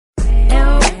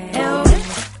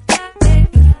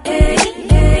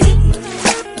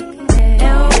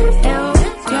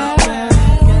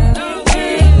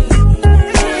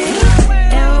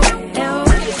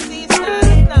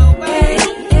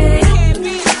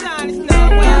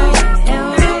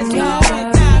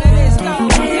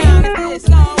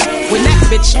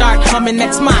coming,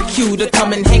 that's my cue to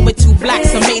come and hang with two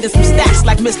blacks. I made us some stacks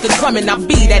like Mr. Drummond. I'll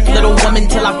be that little woman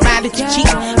till I find that you're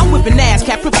cheating. I'm whipping ass,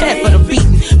 cat prepared for the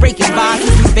beating. Breaking vases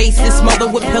and faces, smother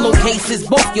with pillowcases,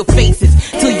 both your faces,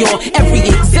 till your every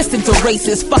existence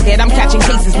erases. Fuck it, I'm catching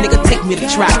cases, nigga, take me to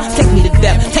trial, take me to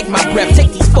death, take my breath,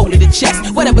 take these folded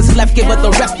checks. Whatever's left, give her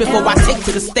the rest before I take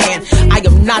to the stand. I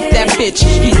am not that bitch,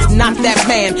 he is not that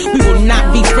man. We will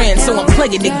not be friends, so I'm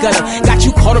playing the gutter. Got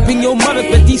you caught up in your mother,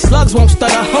 but these slugs won't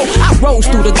stutter. Ho, I rose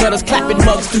through the gutters, clapping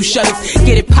mugs through shutters.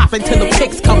 Get it poppin' till the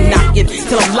pics come knocking,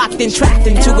 till I'm locked in, trapped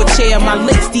into a chair. My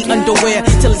legs the underwear,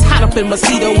 till it's hot up in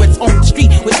Mosquito. It's on the street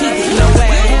with heat in the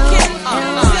way.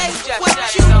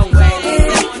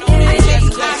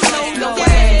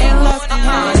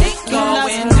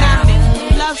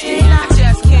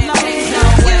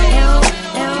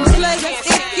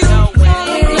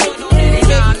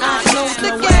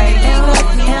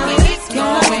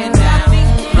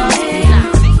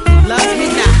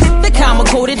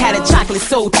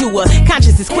 Sold to her,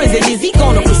 conscious exquisite. Is he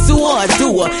gonna pursue her or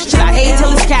do her? Should I A,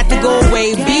 tell his cat to go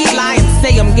away? B, lie and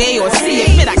say I'm gay? Or C,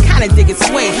 admit I kinda dig its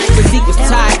sway? Physique was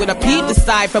tied with a peep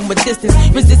aside from a distance.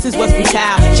 Resistance was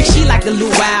futile. She like a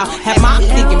luau. Had mommy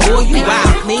thinking, boy, you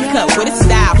wild. Clean cut with his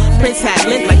style. Prince had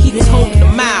lint like he was holding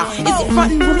a mile. Is he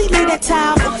frontin'? Will he lay that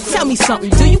towel? Tell me something.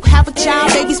 Do you have a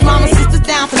child? Baby's mama, sisters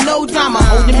down for no drama.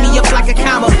 Holding me up like a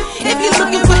comma. If you're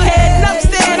looking for head and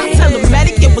upstairs, I tell the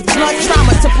medic it was blood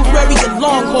trauma. Temporary and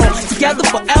long haul. Together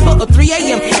forever or 3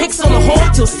 a.m. Hicks on the hall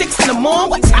till 6 in the morning.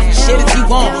 What type of shit is you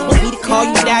on? Want me to call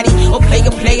you daddy or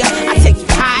player? I take you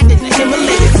high in the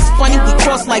Himalayas. It's funny, we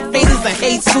cross like faders and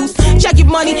Jesus. Check your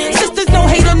money. Sisters, no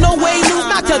hater, no way news.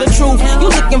 Not tell the truth. You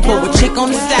looking for a chick on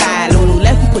the side. On the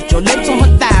left, you put your lips on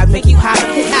her thigh. Make you holler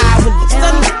and eye. With the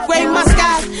sun gray my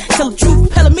skies. Tell the truth,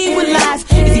 pelling me with lies.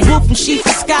 Is he wolf from sheep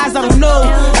disguise? I don't know.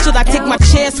 Should I take my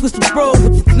chance, twist the bro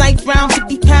with the knife round,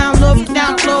 50-pound, love you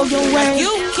down, blow your way. You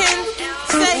can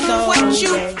say what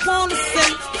you wanna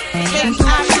say, and I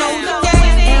know the game.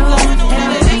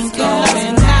 It's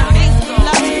going down. It's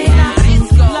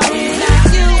going down.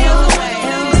 You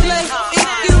play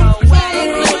if you play.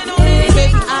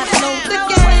 Baby, I know the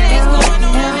game.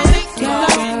 It's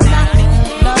going down.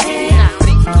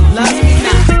 Love me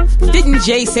now. Didn't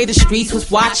Jay say the streets was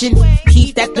watching?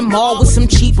 Keith at the mall with some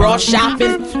cheap raw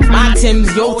shopping. My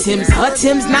Tim's, your Tim's, her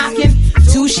Tim's knocking.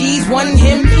 2 she's, 1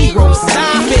 him, hero,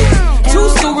 stop it. 2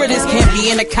 stewardess can't be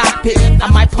in a cockpit. I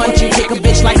might punch and kick a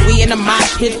bitch like we in a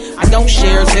mosh pit. I don't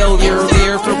share failure,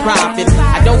 here for profit.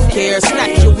 I don't care,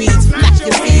 snatch your weeds, snatch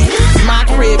your seeds. My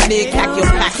crib, nigga, pack your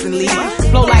packs and leave.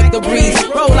 Flow like the breeze,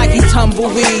 roll like you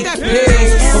tumbleweed.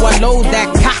 Yes, so I load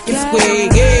that cock and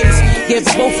squid. Yes,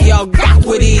 gives both of y'all got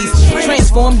with ease.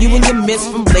 Transform you in your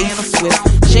midst from lace to swift.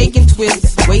 Shake and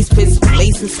twist, waist twist,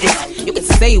 lace and switch. You can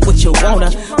say what you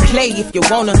wanna, play if you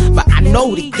wanna, but I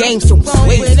know the game so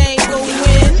sweet.